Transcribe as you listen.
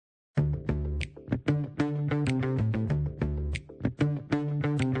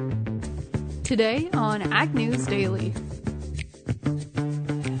Today on Ag News Daily.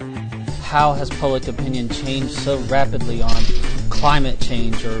 How has public opinion changed so rapidly on climate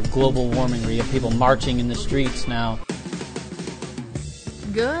change or global warming, where you have people marching in the streets now?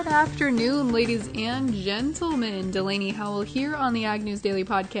 Good afternoon, ladies and gentlemen. Delaney Howell here on the Ag News Daily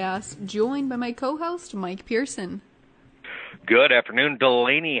podcast, joined by my co-host, Mike Pearson. Good afternoon,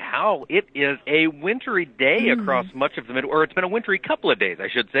 Delaney Howell. It is a wintry day across much of the or it's been a wintry couple of days, I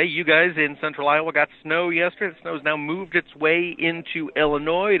should say. You guys in central Iowa got snow yesterday. The snow has now moved its way into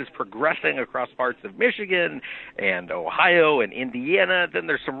Illinois. It is progressing across parts of Michigan and Ohio and Indiana. Then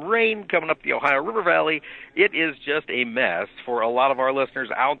there's some rain coming up the Ohio River Valley. It is just a mess for a lot of our listeners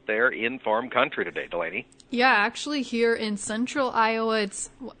out there in farm country today, Delaney. Yeah, actually here in central Iowa,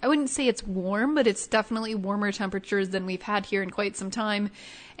 I wouldn't say it's warm, but it's definitely warmer temperatures than we've had here in quite some time,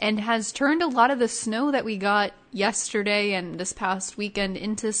 and has turned a lot of the snow that we got yesterday and this past weekend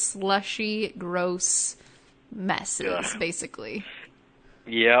into slushy, gross messes, basically.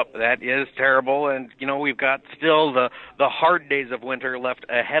 Yep, that is terrible, and we've got still the hard days of winter left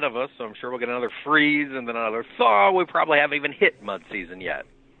ahead of us, so I'm sure we'll get another freeze and then another thaw. We probably haven't even hit mud season yet.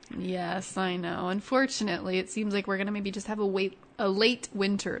 Yes, I know. Unfortunately, it seems like we're going to maybe just have a late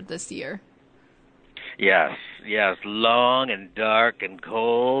winter this year. Yes, long and dark and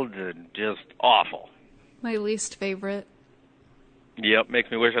cold and just awful. My least favorite. Yep, makes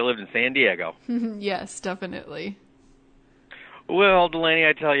me wish I lived in San Diego. Yes, definitely. Well, Delaney,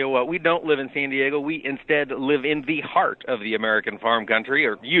 I tell you what, we don't live in San Diego. We instead live in the heart of the American farm country,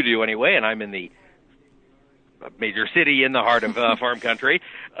 or you do anyway, and I'm in the major city in the heart of farm country.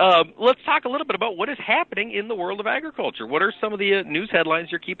 Let's talk a little bit about what is happening in the world of agriculture. What are some of the news headlines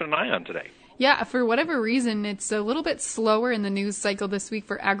you're keeping an eye on today? Yeah, for whatever reason, it's a little bit slower in the news cycle this week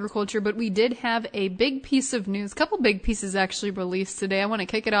for agriculture, but we did have a big piece of news, a couple big pieces actually released today. I want to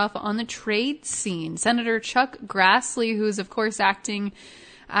kick it off on the trade scene. Senator Chuck Grassley, who is of course acting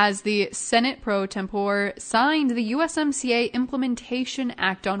as the Senate pro tempore, signed the USMCA Implementation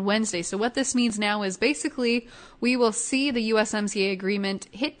Act on Wednesday. So what this means now is basically we will see the USMCA agreement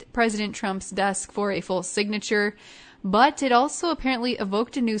hit President Trump's desk for a full signature. But it also apparently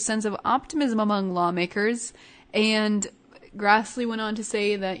evoked a new sense of optimism among lawmakers. And Grassley went on to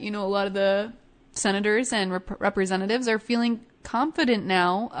say that, a lot of the senators and representatives are feeling confident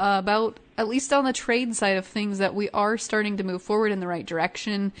now about, at least on the trade side of things, that we are starting to move forward in the right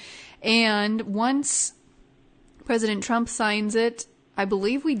direction. And once President Trump signs it, I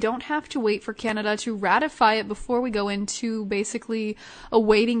believe we don't have to wait for Canada to ratify it before we go into basically a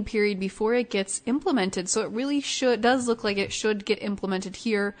waiting period before it gets implemented. So it really does look like it should get implemented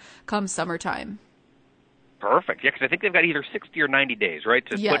here come summertime. Perfect. Yeah, because I think they've got either 60 or 90 days, right,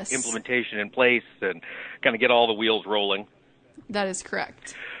 to put implementation in place and kind of get all the wheels rolling. That is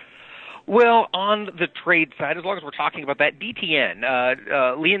correct. Well, on the trade side, as long as we're talking about that, DTN,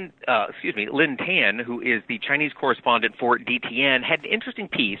 Lin Tan, who is the Chinese correspondent for DTN, had an interesting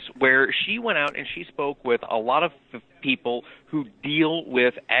piece where she went out and she spoke with a lot of people who deal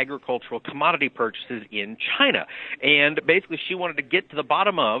with agricultural commodity purchases in China. And basically she wanted to get to the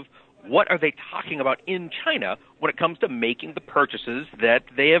bottom of what are they talking about in China when it comes to making the purchases that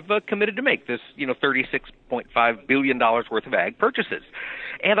they have committed to make, this, $36.5 billion worth of ag purchases.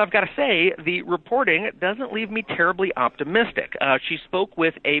 And I've got to say, the reporting doesn't leave me terribly optimistic. She spoke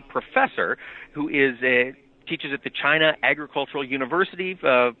with a professor who teaches at the China Agricultural University,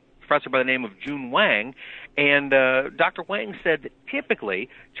 professor by the name of Jun Wang, and Dr. Wang said that typically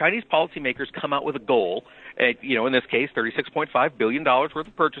Chinese policymakers come out with a goal, in this case, $36.5 billion worth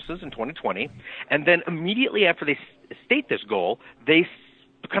of purchases in 2020, and then immediately after they state this goal, they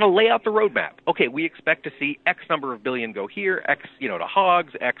kind of lay out the roadmap. Okay, we expect to see X number of billion go here, X, to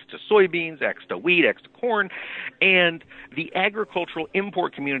hogs, X to soybeans, X to wheat, X to corn, and the agricultural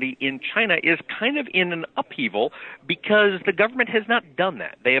import community in China is kind of in an upheaval because the government has not done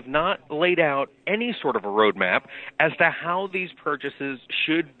that. They have not laid out any sort of a roadmap as to how these purchases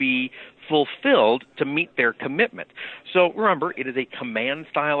should be fulfilled to meet their commitment. So remember, it is a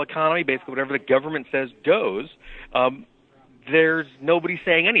command-style economy. Basically, whatever the government says goes. There's nobody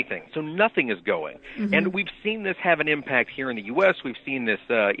saying anything, so nothing is going. Mm-hmm. And we've seen this have an impact here in the U.S. We've seen this,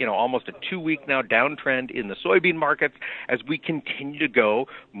 almost a 2-week now downtrend in the soybean markets as we continue to go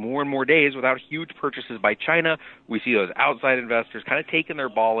more and more days without huge purchases by China. We see those outside investors kind of taking their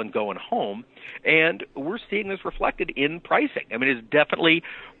ball and going home, and we're seeing this reflected in pricing. I mean, it's definitely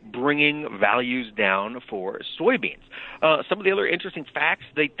bringing values down for soybeans. Some of the other interesting facts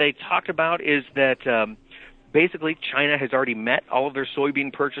they talked about is that Basically, China has already met all of their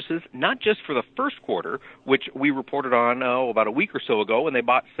soybean purchases, not just for the first quarter, which we reported on about a week or so ago, when they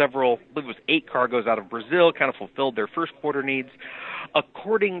bought several, I believe it was 8 cargoes out of Brazil, kind of fulfilled their first quarter needs.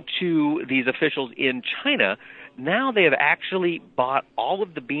 According to these officials in China, now they have actually bought all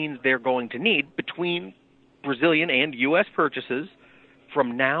of the beans they're going to need between Brazilian and U.S. purchases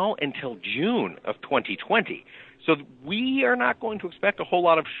from now until June of 2020. So we are not going to expect a whole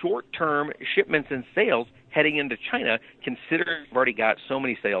lot of short-term shipments and sales heading into China, considering we've already got so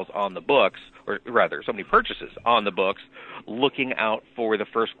many sales on the books, or rather, so many purchases on the books, looking out for the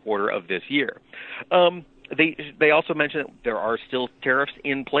first quarter of this year. They also mentioned that there are still tariffs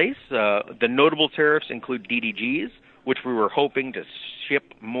in place. The notable tariffs include DDGs, which we were hoping to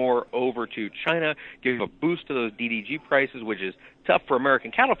ship more over to China, give a boost to those DDG prices, which is tough for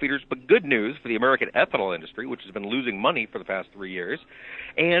American cattle feeders, but good news for the American ethanol industry, which has been losing money for the past 3 years.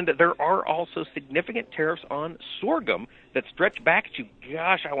 And there are also significant tariffs on sorghum that stretch back to,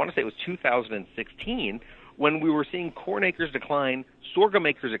 I want to say it was 2016, when we were seeing corn acres decline, sorghum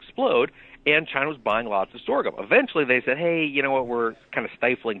acres explode, and China was buying lots of sorghum. Eventually they said, hey, you know what, we're kind of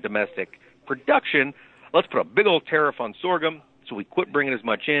stifling domestic production. Let's put a big old tariff on sorghum so we quit bringing as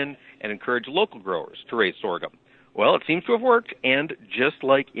much in and encourage local growers to raise sorghum. Well, it seems to have worked, and just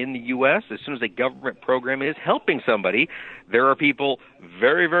like in the U.S., as soon as a government program is helping somebody, there are people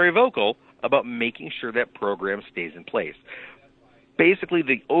very, very vocal about making sure that program stays in place. Basically,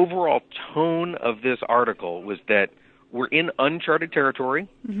 the overall tone of this article was that we're in uncharted territory.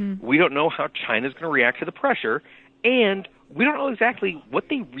 Mm-hmm. We don't know how China's going to react to the pressure, and we don't know exactly what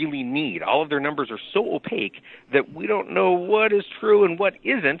they really need. All of their numbers are so opaque that we don't know what is true and what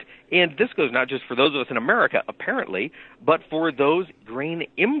isn't. And this goes not just for those of us in America, apparently, but for those grain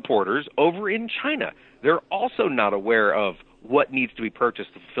importers over in China. They're also not aware of what needs to be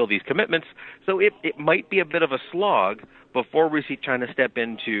purchased to fulfill these commitments. So it might be a bit of a slog before we see China step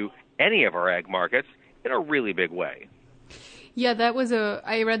into any of our ag markets in a really big way. Yeah,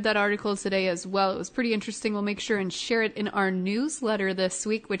 I read that article today as well. It was pretty interesting. We'll make sure and share it in our newsletter this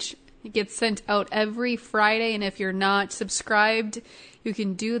week, which gets sent out every Friday. And if you're not subscribed, you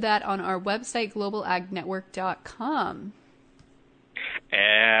can do that on our website, globalagnetwork.com.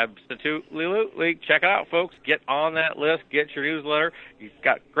 Absolutely. Check it out, folks. Get on that list. Get your newsletter. You've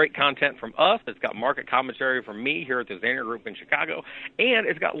got great content from us. It's got market commentary from me here at the Zaner Group in Chicago. And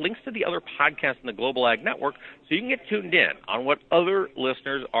it's got links to the other podcasts in the Global Ag Network so you can get tuned in on what other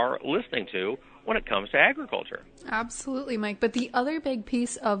listeners are listening to when it comes to agriculture. Absolutely, Mike. But the other big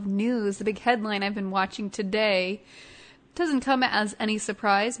piece of news, the big headline I've been watching today, doesn't come as any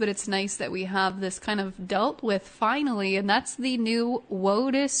surprise, but it's nice that we have this kind of dealt with finally, and that's the new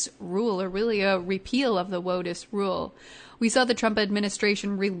WOTUS rule, or really a repeal of the WOTUS rule. We saw the Trump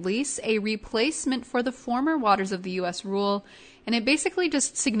administration release a replacement for the former Waters of the U.S. rule, and it basically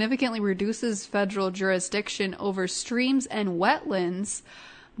just significantly reduces federal jurisdiction over streams and wetlands,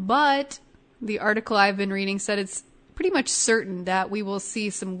 but the article I've been reading said it's pretty much certain that we will see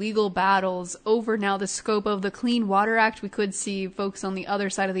some legal battles over now the scope of the Clean Water Act. We could see folks on the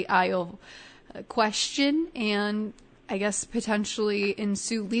other side of the aisle question and I guess potentially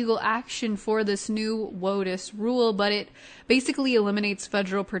ensue legal action for this new WOTUS rule, but it basically eliminates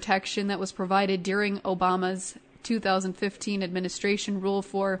federal protection that was provided during Obama's 2015 administration rule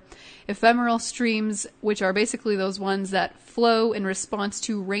for ephemeral streams, which are basically those ones that flow in response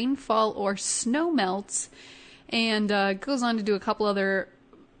to rainfall or snow melts. And goes on to do a couple other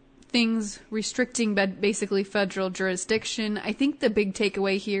things restricting basically federal jurisdiction. I think the big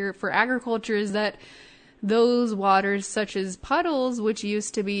takeaway here for agriculture is that those waters, such as puddles, which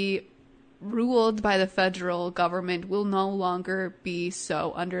used to be ruled by the federal government, will no longer be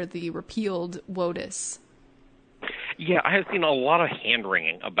so under the repealed WOTUS. Yeah, I have seen a lot of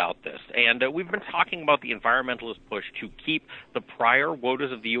hand-wringing about this, and we've been talking about the environmentalist push to keep the prior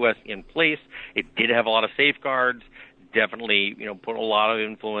WOTUS of the U.S. in place. It did have a lot of safeguards, definitely, put a lot of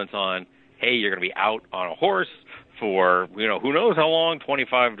influence on, hey, you're going to be out on a horse for, who knows how long,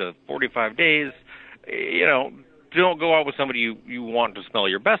 25 to 45 days. Don't go out with somebody you want to smell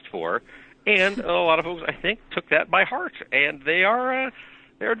your best for. And a lot of folks, I think, took that by heart, and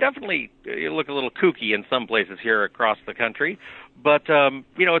they're definitely look a little kooky in some places here across the country, but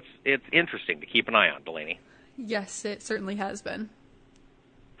it's interesting to keep an eye on, Delaney. Yes, it certainly has been.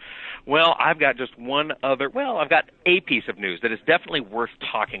 Well, I've got I've got a piece of news that is definitely worth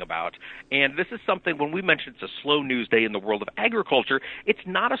talking about, and this is something, when we mentioned it's a slow news day in the world of agriculture, it's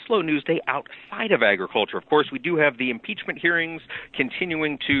not a slow news day outside of agriculture. Of course, we do have the impeachment hearings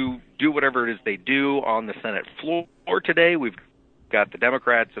continuing to do whatever it is they do on the Senate floor today. We've got the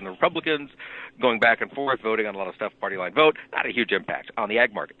Democrats and the Republicans going back and forth, voting on a lot of stuff, party line vote, not a huge impact on the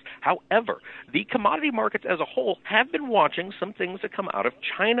ag markets. However, the commodity markets as a whole have been watching some things that come out of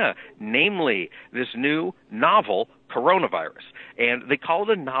China, namely this new novel coronavirus. And they call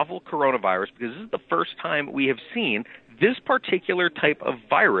it a novel coronavirus because this is the first time we have seen this particular type of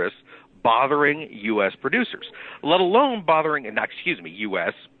virus bothering U.S. producers, let alone bothering,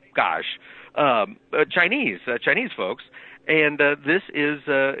 U.S., Chinese folks. And this is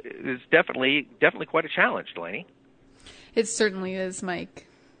definitely quite a challenge, Delaney. It certainly is, Mike.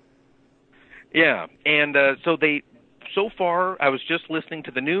 Yeah, and so far, I was just listening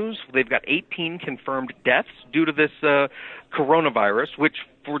to the news. They've got 18 confirmed deaths due to this coronavirus, which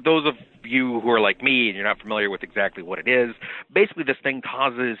for those of you who are like me and you're not familiar with exactly what it is, basically this thing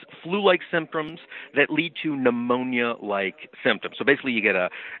causes flu-like symptoms that lead to pneumonia-like symptoms. So basically you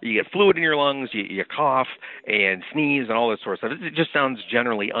get fluid in your lungs, you cough and sneeze and all this sort of stuff. It just sounds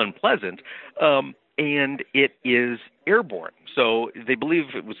generally unpleasant, and it is airborne. So they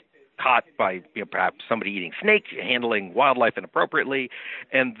believe it was caught by perhaps somebody eating snake, handling wildlife inappropriately,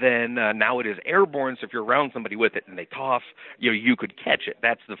 and then now it is airborne, so if you're around somebody with it and they cough, you could catch it.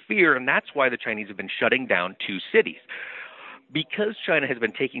 That's the fear, and that's why the Chinese have been shutting down 2 cities. Because China has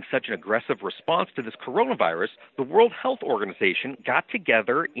been taking such an aggressive response to this coronavirus, the World Health Organization got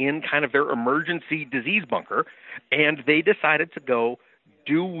together in kind of their emergency disease bunker, and they decided to go,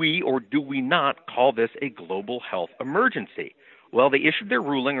 do we or do we not call this a global health emergency? Well, they issued their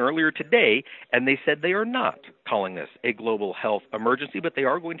ruling earlier today, and they said they are not calling this a global health emergency, but they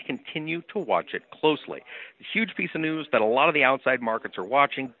are going to continue to watch it closely. A huge piece of news that a lot of the outside markets are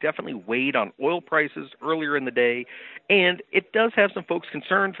watching definitely weighed on oil prices earlier in the day, and it does have some folks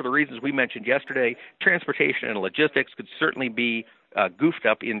concerned for the reasons we mentioned yesterday. Transportation and logistics could certainly be goofed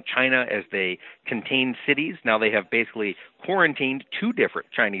up in China as they contain cities. Now they have basically quarantined 2 different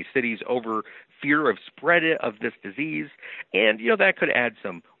Chinese cities over fear of spread of this disease, and that could add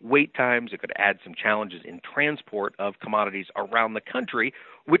some wait times. It could add some challenges in transport of commodities around the country,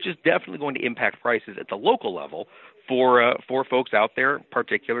 which is definitely going to impact prices at the local level for folks out there,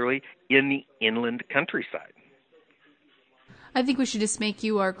 particularly in the inland countryside. I think we should just make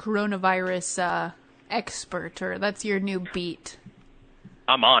you our coronavirus expert, or that's your new beat.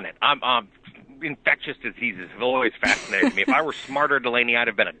 I'm on it. I'm infectious diseases have always fascinated me. If I were smarter, Delaney, I'd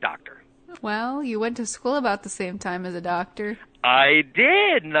have been a doctor. Well, you went to school about the same time as a doctor. I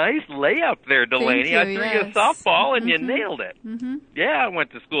did. Nice layup there, Delaney. Thank you, I threw you a softball and you nailed it. Mm-hmm. Yeah, I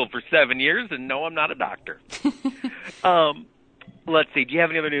went to school for 7 years, and no, I'm not a doctor. Let's see. Do you have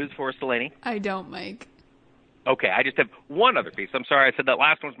any other news for us, Delaney? I don't, Mike. Okay, I just have one other piece. I'm sorry, I said that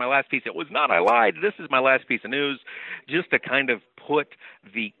last one was my last piece. It was not. I lied. This is my last piece of news, just to kind of put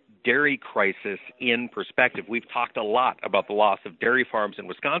the dairy crisis in perspective. We've talked a lot about the loss of dairy farms in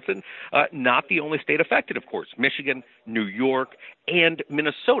Wisconsin. Not the only state affected, of course. Michigan, New York, and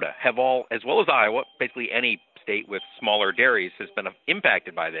Minnesota have all, as well as Iowa, basically any state with smaller dairies has been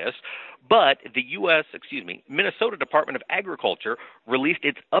impacted by this. But the Minnesota Department of Agriculture released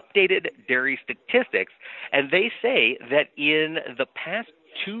its updated dairy statistics, and they say that in the past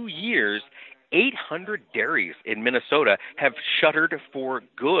 2 years, 800 dairies in Minnesota have shuttered for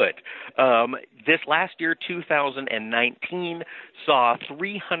good. This last year, 2019, saw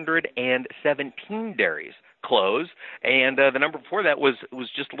 317 dairies close, and the number before that was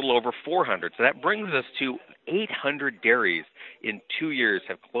just a little over 400. So that brings us to 800 dairies in 2 years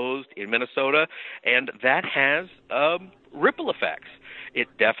have closed in Minnesota, and that has ripple effects. It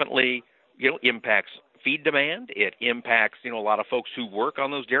definitely impacts feed demand. It impacts, a lot of folks who work on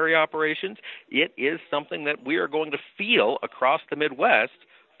those dairy operations. It is something that we are going to feel across the Midwest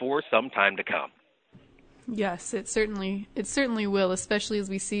for some time to come. Yes, it certainly will, especially as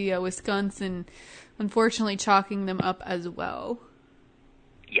we see Wisconsin, unfortunately, chalking them up as well.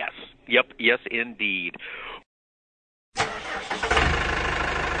 Yes. Yep. Yes, indeed.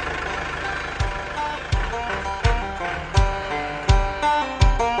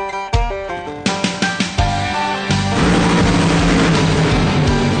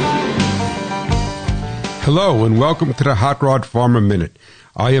 Hello and welcome to the Hot Rod Farmer Minute.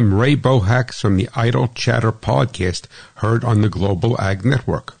 I am Ray Bohax from the Idle Chatter podcast, heard on the Global Ag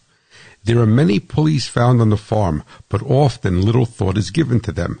Network. There are many pulleys found on the farm, but often little thought is given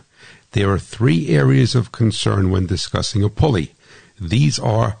to them. There are 3 areas of concern when discussing a pulley. These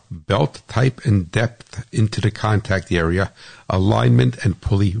are belt type and depth into the contact area, alignment, and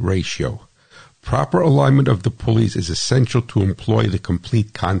pulley ratio. Proper alignment of the pulleys is essential to employ the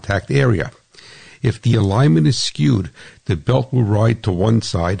complete contact area. If the alignment is skewed, the belt will ride to one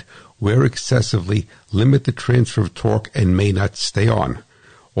side, wear excessively, limit the transfer of torque, and may not stay on.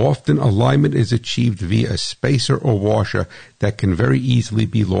 Often alignment is achieved via a spacer or washer that can very easily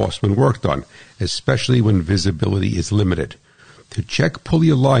be lost when worked on, especially when visibility is limited. To check pulley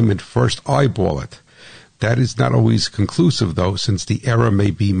alignment, first eyeball it. That is not always conclusive though, since the error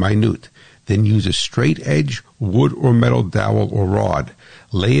may be minute. Then use a straight edge, wood or metal dowel or rod.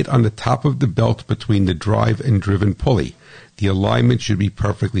 Lay it on the top of the belt between the drive and driven pulley. The alignment should be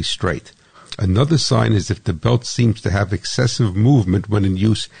perfectly straight. Another sign is if the belt seems to have excessive movement when in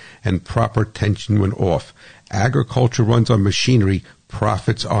use and proper tension when off. Agriculture runs on machinery,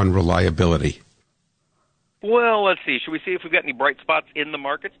 profits on reliability. Well, let's see. Should we see if we've got any bright spots in the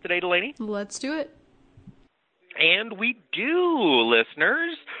markets today, Delaney? Let's do it. And we do,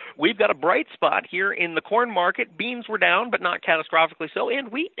 listeners. We've got a bright spot here in the corn market. Beans were down, but not catastrophically so,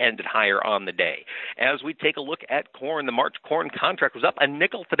 and wheat ended higher on the day. As we take a look at corn, the March corn contract was up a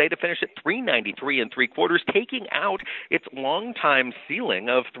nickel today to finish at $3.93 3/4, taking out its long-time ceiling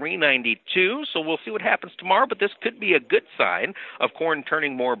of $3.92. So we'll see what happens tomorrow, but this could be a good sign of corn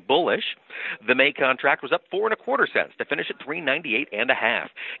turning more bullish. The May contract was up 4 1/4 cents to finish at $3.98 1/2.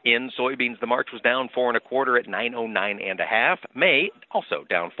 In soybeans, the March was down 4 1/4 at $9.09 1/2. May also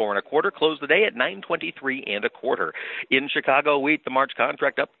down 4 1/4, closed the day at $9.23 1/4. In Chicago wheat, the March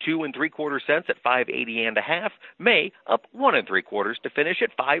contract up 2 3/4 cents at $5.80 1/2. May up 1 3/4 to finish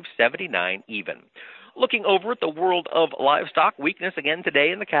at $5.79 even. Looking over at the world of livestock, weakness again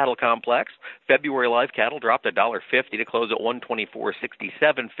today in the cattle complex. February live cattle dropped $1.50 to close at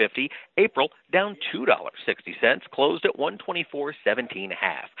 $124.67.50. April down $2.60, closed at $124.17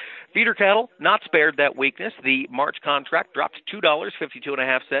 1/2. Feeder cattle not spared that weakness. The March contract dropped $2.52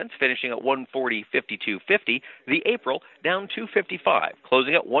 1/2, finishing at $140.52.50. The April down $2.55,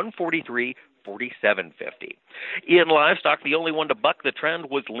 closing at $143.47.50. In livestock, the only one to buck the trend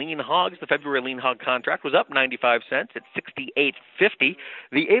was lean hogs. The February lean hog contract was up 95 cents at $68.50.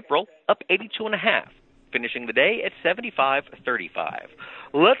 The April up 82 1/2, finishing the day at $75.35.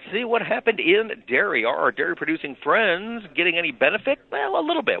 Let's see what happened in dairy. Are our dairy-producing friends getting any benefit? Well, a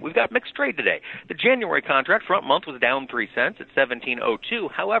little bit. We've got mixed trade today. The January contract front month was down 3 cents at $17.02.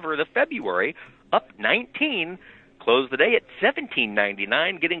 However, the February up 19, closed the day at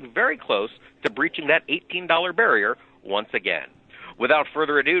 $17.99, getting very close to breaching that $18 barrier once again. Without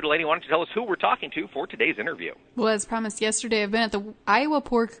further ado, Delaney, why don't you tell us who we're talking to for today's interview? Well, as promised yesterday, I've been at the Iowa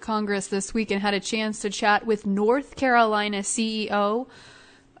Pork Congress this week and had a chance to chat with North Carolina CEO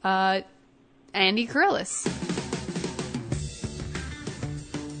Andy Kyrillos.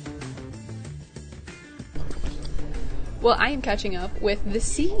 Well, I am catching up with the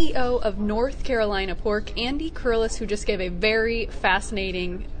CEO of North Carolina Pork, Andy Kyrillos, who just gave a very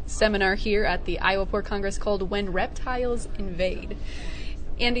fascinating seminar here at the Iowa Pork Congress called When Reptiles Invade.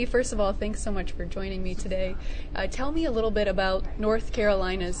 Andy, first of all, thanks so much for joining me today. Tell me a little bit about North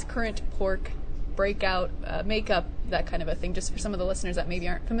Carolina's current pork breakout, makeup, that kind of a thing, just for some of the listeners that maybe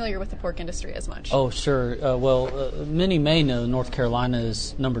aren't familiar with the pork industry as much. Oh, sure. Many may know North Carolina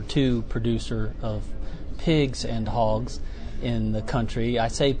is number 2 producer of pigs and hogs in the country. I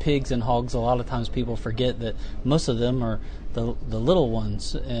say pigs and hogs, a lot of times people forget that most of them are the little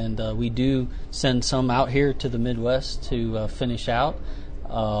ones, and we do send some out here to the Midwest to finish out.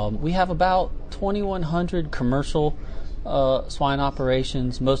 We have about 2,100 commercial swine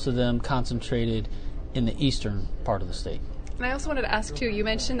operations, most of them concentrated in the eastern part of the state. And I also wanted to ask, too, you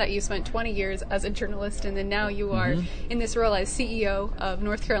mentioned that you spent 20 years as a journalist, and then now you are in this role as CEO of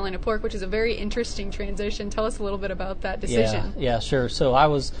North Carolina Pork, which is a very interesting transition. Tell us a little bit about that decision. Yeah, sure. So I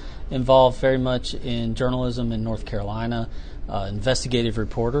was involved very much in journalism in North Carolina, investigative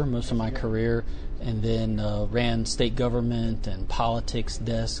reporter most of my career, and then ran state government and politics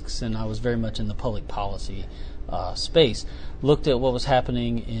desks, and I was very much in the public policy space. Looked at what was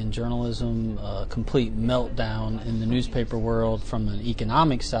happening in journalism, complete meltdown in the newspaper world from an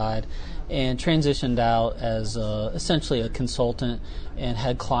economic side, and transitioned out as essentially a consultant and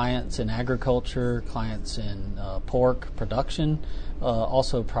had clients in agriculture, clients in pork production,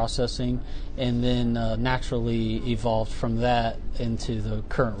 also processing, and then naturally evolved from that into the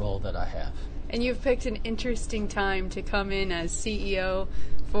current role that I have. And you've picked an interesting time to come in as CEO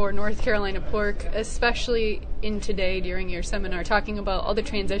for North Carolina Pork, especially in today during your seminar, talking about all the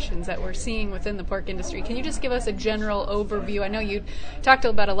transitions that we're seeing within the pork industry. Can you just give us a general overview? I know you talked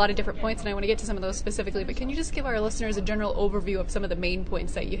about a lot of different points, and I want to get to some of those specifically, but can you just give our listeners a general overview of some of the main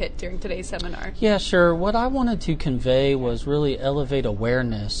points that you hit during today's seminar? Yeah, sure. What I wanted to convey was really elevate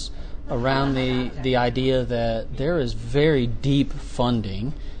awareness around the idea that there is very deep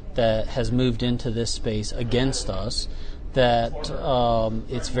funding that has moved into this space against us. that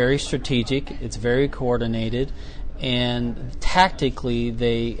it's very strategic, it's very coordinated, and tactically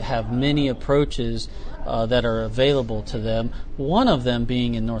they have many approaches that are available to them, one of them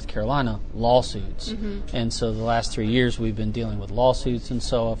being in North Carolina, lawsuits. And so the last 3 years we've been dealing with lawsuits, and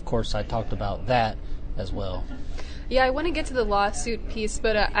so of course I talked about that as well. Yeah, I want to get to the lawsuit piece,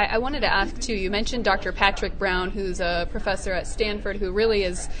 but I wanted to ask, too, you mentioned Dr. Patrick Brown, who's a professor at Stanford, who really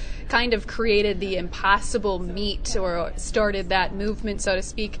has kind of created the impossible meat, or started that movement, so to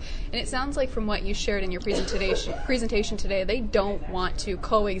speak. And it sounds like from what you shared in your presentation today, they don't want to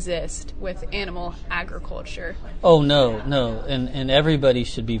coexist with animal agriculture. Oh, no, and everybody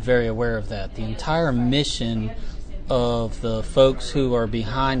should be very aware of that. The entire mission of the folks who are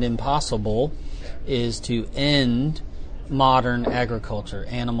behind Impossible is to end modern agriculture,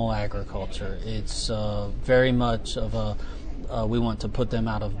 animal agriculture. It's very much of a, we want to put them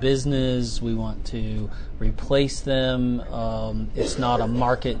out of business, we want to replace them. It's not a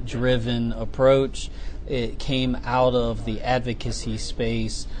market-driven approach. It came out of the advocacy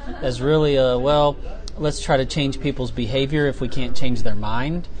space as really let's try to change people's behavior if we can't change their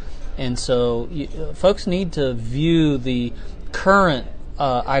mind. And so folks need to view the current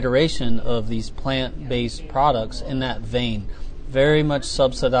iteration of these plant-based products in that vein, very much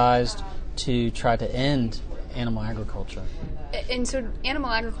subsidized to try to end animal agriculture. And so animal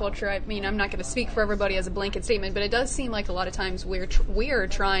agriculture, I mean, I'm not going to speak for everybody as a blanket statement, but it does seem like a lot of times we're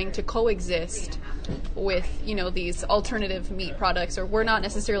trying to coexist with, these alternative meat products, or we're not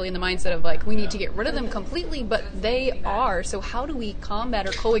necessarily in the mindset of like we need to get rid of them completely, but they are. So how do we combat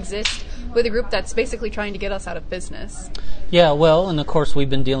or coexist with a group that's basically trying to get us out of business? Yeah, well, and of course we've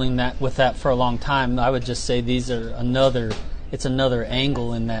been dealing with that for a long time. I would just say it's another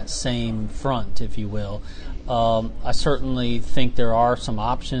angle in that same front, if you will. I certainly think there are some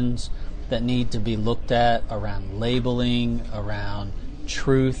options that need to be looked at around labeling, around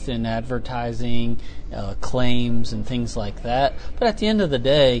truth in advertising, claims and things like that. But at the end of the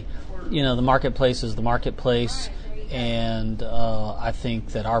day, the marketplace is the marketplace, and I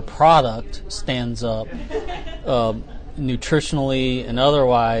think that our product stands up nutritionally and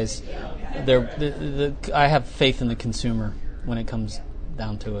otherwise. I have faith in the consumer when it comes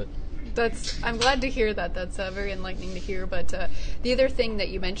down to it. I'm glad to hear that. That's very enlightening to hear. But the other thing that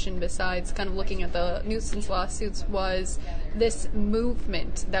you mentioned, besides kind of looking at the nuisance lawsuits, was this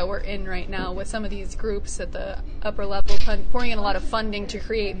movement that we're in right now with some of these groups at the upper level pouring in a lot of funding to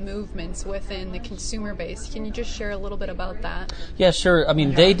create movements within the consumer base. Can you just share a little bit about that? Yeah, sure. I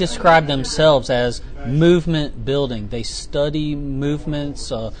mean, they describe themselves as movement building. They study movements.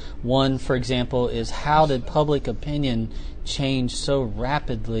 One, for example, is how did public opinion change so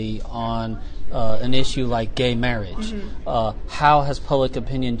rapidly on an issue like gay marriage? How has public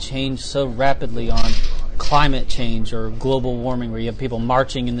opinion changed so rapidly on climate change or global warming, where you have people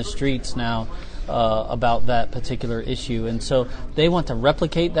marching in the streets now about that particular issue? And so they want to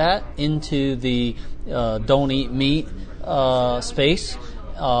replicate that into the don't eat meat space.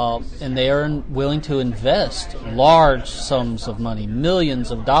 And they are willing to invest large sums of money,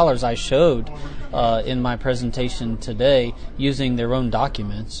 millions of dollars. I showed in my presentation today, using their own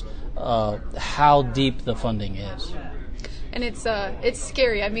documents, how deep the funding is. And it's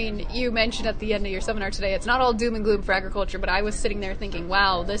scary. I mean, you mentioned at the end of your seminar today, it's not all doom and gloom for agriculture, but I was sitting there thinking,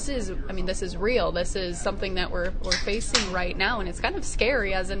 wow, this is real. This is something that we're facing right now, and it's kind of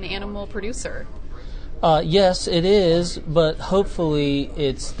scary as an animal producer. Yes, it is, but hopefully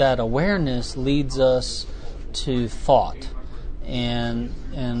it's that awareness leads us to thought, and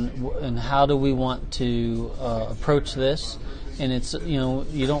how do we want to approach this? And it's when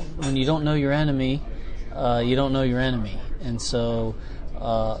you don't know your enemy, you don't know your enemy, and so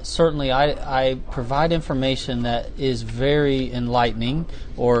certainly I provide information that is very enlightening,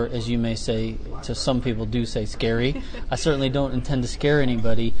 or as you may say, to some people do say scary. I certainly don't intend to scare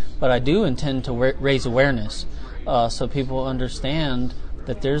anybody, but I do intend to raise awareness so people understand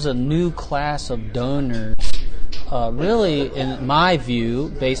that there's a new class of donors, really, in my view,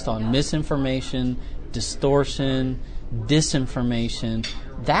 based on misinformation, distortion, disinformation.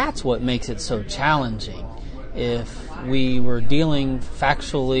 That's what makes it so challenging. If we were dealing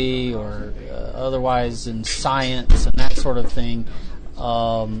factually or otherwise in science and that sort of thing,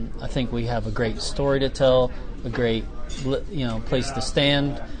 I think we have a great story to tell, a great place to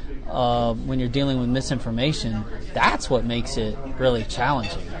stand. When you're dealing with misinformation, that's what makes it really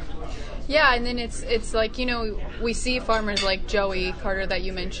challenging. Yeah, and then it's like, we see farmers like Joey Carter that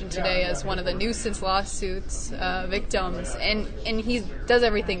you mentioned today as one of the nuisance lawsuits victims, and he does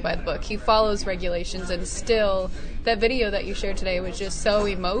everything by the book. He follows regulations, and still that video that you shared today was just so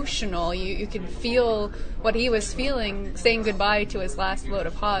emotional. You could feel what he was feeling, saying goodbye to his last load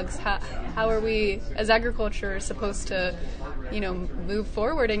of hogs. How are we, as agriculture, supposed to, move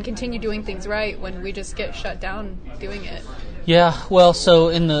forward and continue doing things right when we just get shut down doing it? Yeah, well, so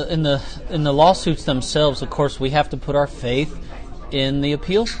in the lawsuits themselves, of course, we have to put our faith in the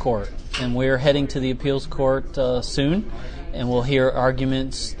appeals court, and we're heading to the appeals court soon. And we'll hear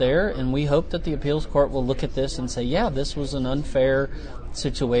arguments there, and we hope that the appeals court will look at this and say, yeah, this was an unfair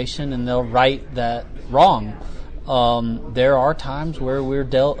situation, and they'll right that wrong. There are times where we're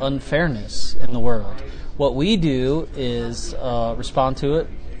dealt unfairness in the world. What we do is respond to it,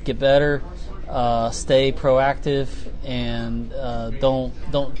 get better, stay proactive, and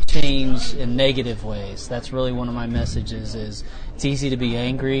don't change in negative ways. That's really one of my messages. Is it's easy to be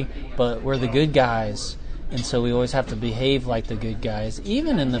angry, but we're the good guys. And so we always have to behave like the good guys,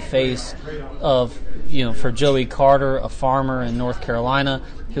 even in the face of, for Joey Carter, a farmer in North Carolina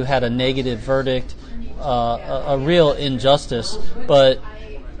who had a negative verdict, a real injustice. But,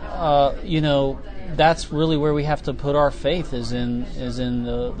 that's really where we have to put our faith is in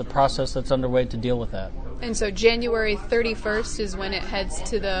the process that's underway to deal with that. And so January 31st is when it heads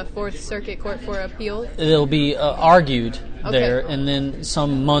to the Fourth Circuit Court for Appeal? It'll be argued there, and then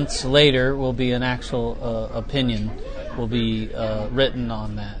some months later will be an actual opinion will be written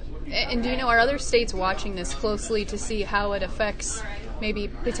on that. And do you know, are other states watching this closely to see how it affects maybe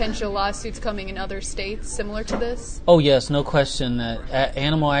potential lawsuits coming in other states similar to this? Oh, yes, no question that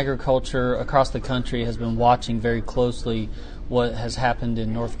animal agriculture across the country has been watching very closely what has happened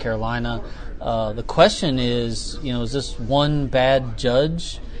in North Carolina. The question is this one bad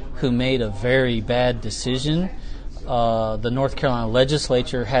judge who made a very bad decision? The North Carolina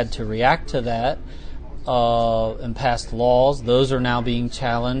legislature had to react to that and passed laws. Those are now being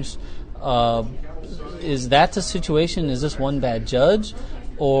challenged. Is that the situation? Is this one bad judge?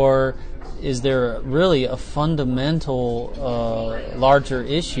 Or is there really a fundamental, larger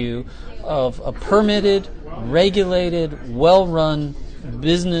issue of a permitted, regulated, well-run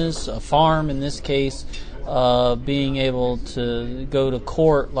business, a farm in this case, being able to go to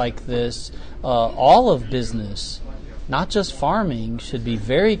court like this? All of business, not just farming, should be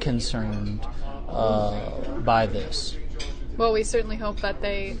very concerned by this. Well, we certainly hope that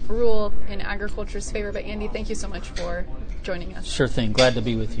they rule in agriculture's favor. But Andy, thank you so much for joining us. Sure thing. Glad to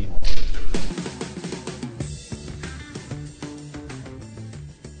be with you.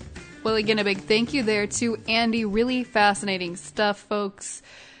 Well, again, a big thank you there to Andy. Really fascinating stuff, folks.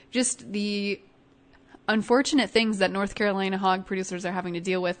 Just the unfortunate things that North Carolina hog producers are having to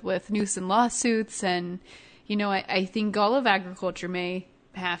deal with noose and lawsuits. And, I think all of agriculture may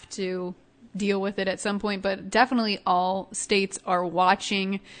have to deal with it at some point, but definitely all states are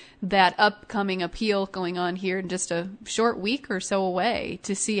watching that upcoming appeal going on here in just a short week or so away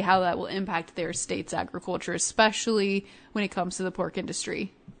to see how that will impact their state's agriculture, especially when it comes to the pork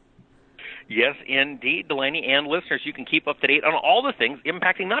industry. Yes, indeed, Delaney, and listeners, you can keep up to date on all the things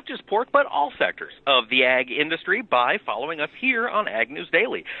impacting not just pork, but all sectors of the ag industry by following us here on Ag News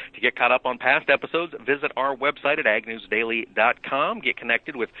Daily. To get caught up on past episodes, visit our website at agnewsdaily.com. Get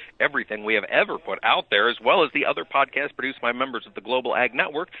connected with everything we have ever put out there, as well as the other podcasts produced by members of the Global Ag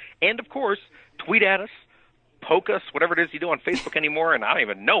Network. And, of course, tweet at us, poke us, whatever it is you do on Facebook anymore, and I don't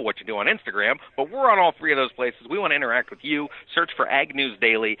even know what you do on Instagram, but we're on all three of those places. We want to interact with you. Search for Ag News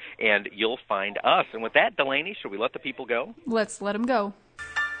Daily, and you'll find us. And with that, Delaney, should we let the people go? Let's let them go.